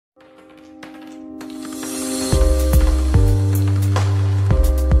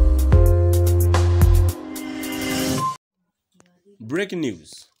Breaking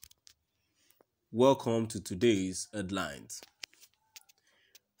news. Welcome to today's headlines.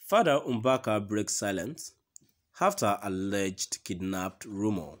 Father Mbaka breaks silence after alleged kidnapped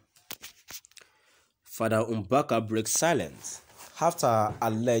Rūmøur. Father Mbaka breaks silence after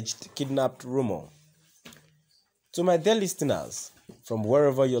alleged kidnapped Rūmøur. To my dear listeners, from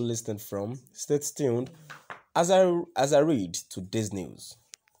wherever you're listening from, stay tuned as I read today's news.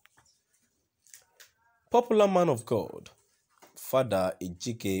 Popular man of God, Father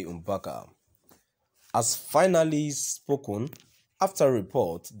Mbaka, has finally spoken after a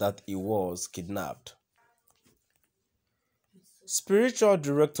report that he was kidnapped. Spiritual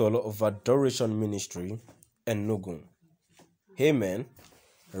Director of Adoration Ministry, Enugu, Amen,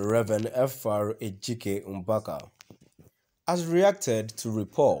 Reverend Fr. Mbaka, has reacted to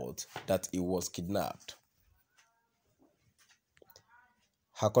report that he was kidnapped.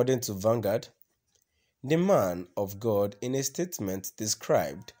 According to Vanguard, the man of God in a statement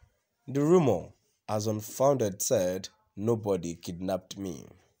described the rumor as unfounded, said, "Nobody kidnapped me."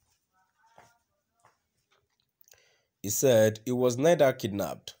 He said he was neither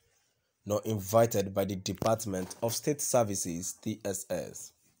kidnapped nor invited by the Department of State Services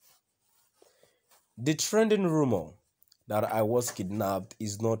 (DSS). The trending rumor that I was kidnapped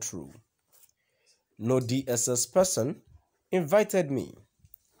is not true. No DSS person invited me.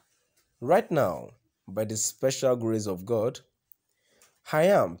 Right now, by the special grace of God, I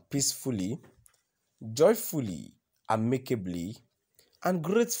am peacefully, joyfully, amicably, and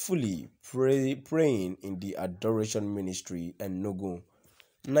gratefully praying in the Adoration Ministry Enugu,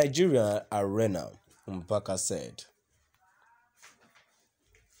 Nigeria Arena, Mbaka said.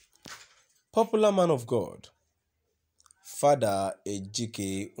 Popular man of God, Father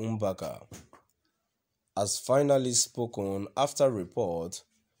Mbaka, has finally spoken after report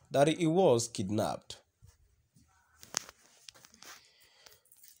that he was kidnapped.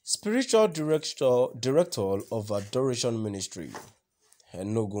 Spiritual Director of Adoration Ministry,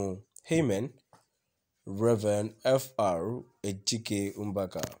 Enugu, Amen, Reverend Fr.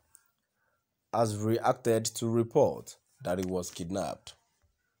 Mbaka, has reacted to report that he was kidnapped.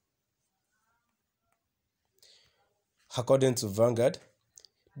 According to Vanguard,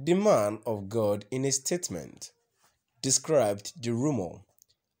 the man of God in a statement described the rumor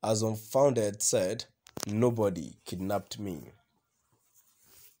as unfounded, said, "Nobody kidnapped me."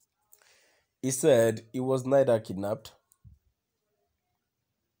 He said he was neither kidnapped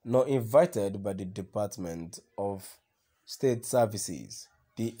nor invited by the Department of State Services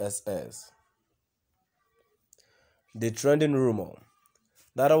 (DSS). The trending rumor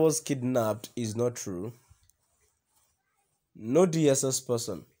that I was kidnapped is not true. No DSS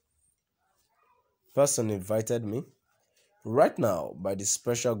person invited me. Right now, by the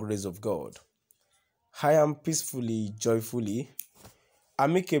special grace of God, I am peacefully, joyfully,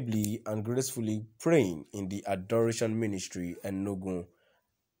 amicably, and gracefully praying in the Adoration Ministry Enugu,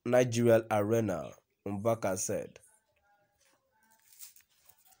 Nigeria Arena, Mbaka said.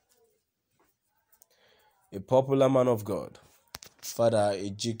 A popular man of God, Father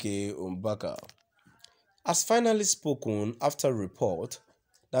Mbaka, has finally spoken after report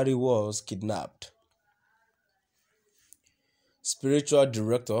that he was kidnapped. Spiritual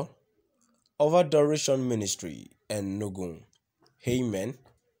Director of Adoration Ministry Enugu, Amen,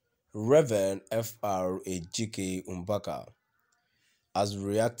 Reverend Fr. Mbaka, has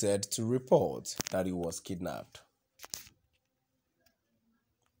reacted to reports that he was kidnapped.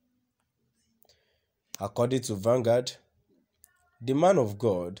 According to Vanguard, the man of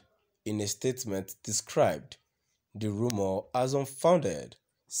God, in a statement described the rumor as unfounded,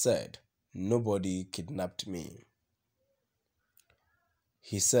 said, "Nobody kidnapped me."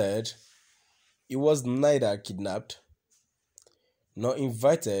 He said he was neither kidnapped nor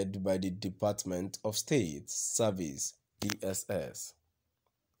invited by the Department of State Service (DSS).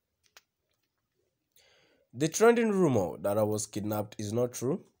 The trending rumor that I was kidnapped is not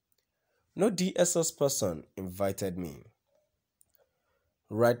true. No DSS person invited me.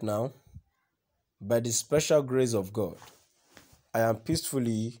 Right now, by the special grace of God, I am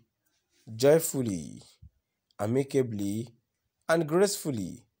peacefully, joyfully, amicably, and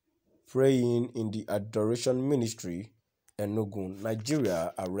gracefully praying in the Adoration Ministry Enugu,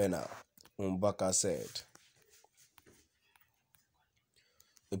 Nigeria Arena, Mbaka said.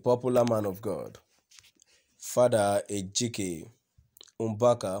 A popular man of God, Father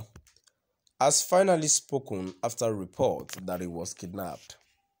Mbaka, has finally spoken after report that he was kidnapped.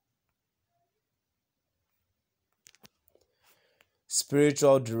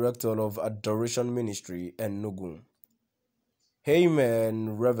 Spiritual Director of Adoration Ministry Enugu,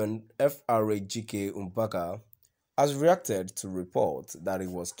 Amen, Reverend Fr. Mbaka, has reacted to reports that he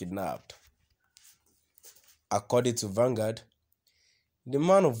was kidnapped. According to Vanguard, the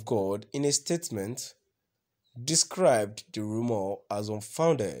man of God, in a statement, described the rumor as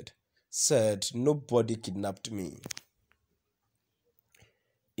unfounded, said nobody kidnapped me.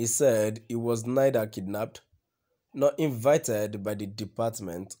 He said he was neither kidnapped nor invited by the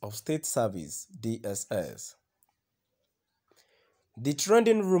Department of State Service (DSS). The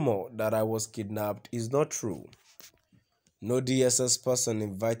trending rumor that I was kidnapped is not true. No DSS person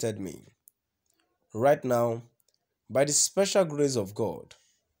invited me. Right now, by the special grace of God,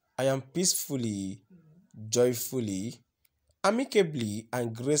 I am peacefully, joyfully, amicably,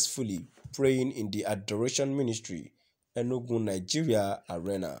 and gracefully praying in the Adoration Ministry, Enugu, Nigeria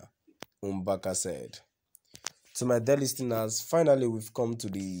Arena, Mbaka said. To my dear listeners, finally we've come to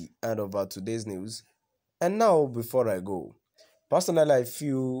the end of our today's news. And now, before I go, personally I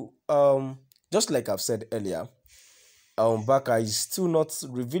feel, just like I've said earlier, Mbaka is still not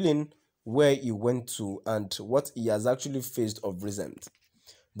revealing where he went to and what he has actually faced of recent.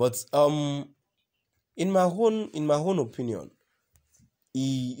 But in my own opinion,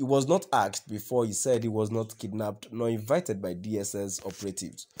 he was not asked before he said he was not kidnapped nor invited by DSS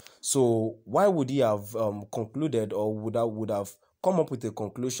operatives. So why would he have concluded or would have come up with a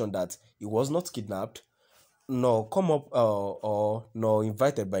conclusion that he was not kidnapped nor nor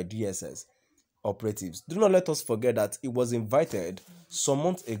invited by DSS operatives? Do not let us forget that he was invited some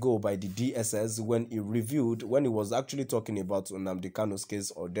months ago by the DSS when he was actually talking about Nnamdi Kanu's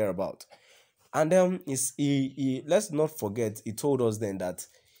case or thereabout. And then let's not forget, he told us then that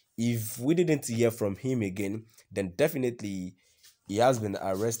if we didn't hear from him again, then definitely he has been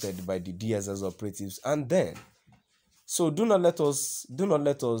arrested by the DSS operatives. And then, so do not let us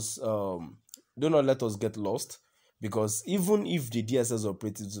get lost, because even if the DSS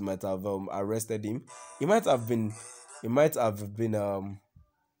operatives might have arrested him, he might have been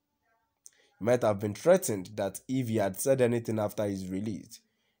threatened that if he had said anything after his release,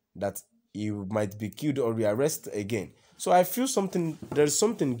 that he might be killed or rearrested again. So I feel there is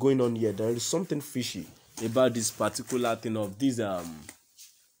something going on here. There is something fishy about this particular thing of this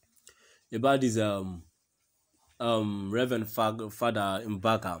Reverend Father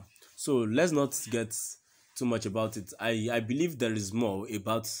Mbaka. So let's not get too much about it. I believe there is more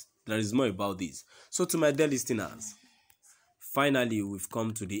about this. So to my dear listeners, finally we've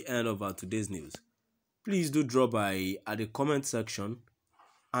come to the end of our today's news. Please do drop by at the comment section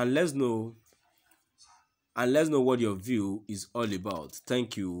and let's know what your view is all about.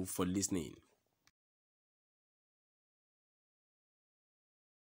 Thank you for listening.